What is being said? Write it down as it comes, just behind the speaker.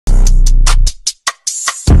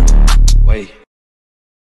way.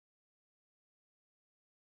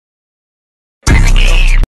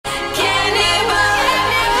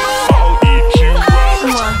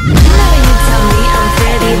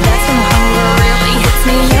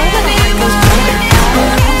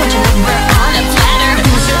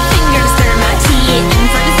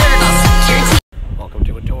 Welcome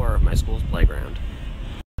to a tour of my school's playground.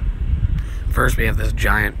 First, we have this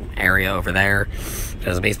giant area over there.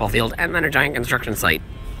 There's a baseball field and then a giant construction site,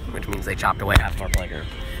 which means they chopped away half of our playground.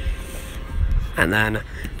 And then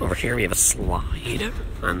over here we have a slide,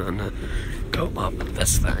 and then go up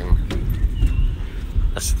this thing,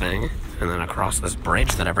 and then across this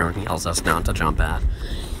bridge that everyone yells us not to jump at.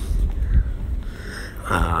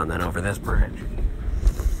 And then over this bridge,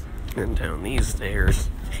 and down these stairs,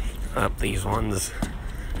 up these ones.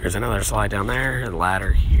 There's another slide down there, a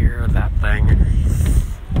ladder here, that thing,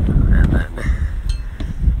 and then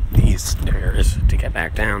these stairs to get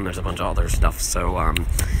back down. There's a bunch of other stuff, so,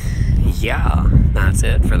 yeah, that's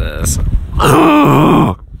it for this.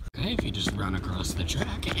 Okay, if you just run across the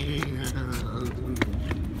track,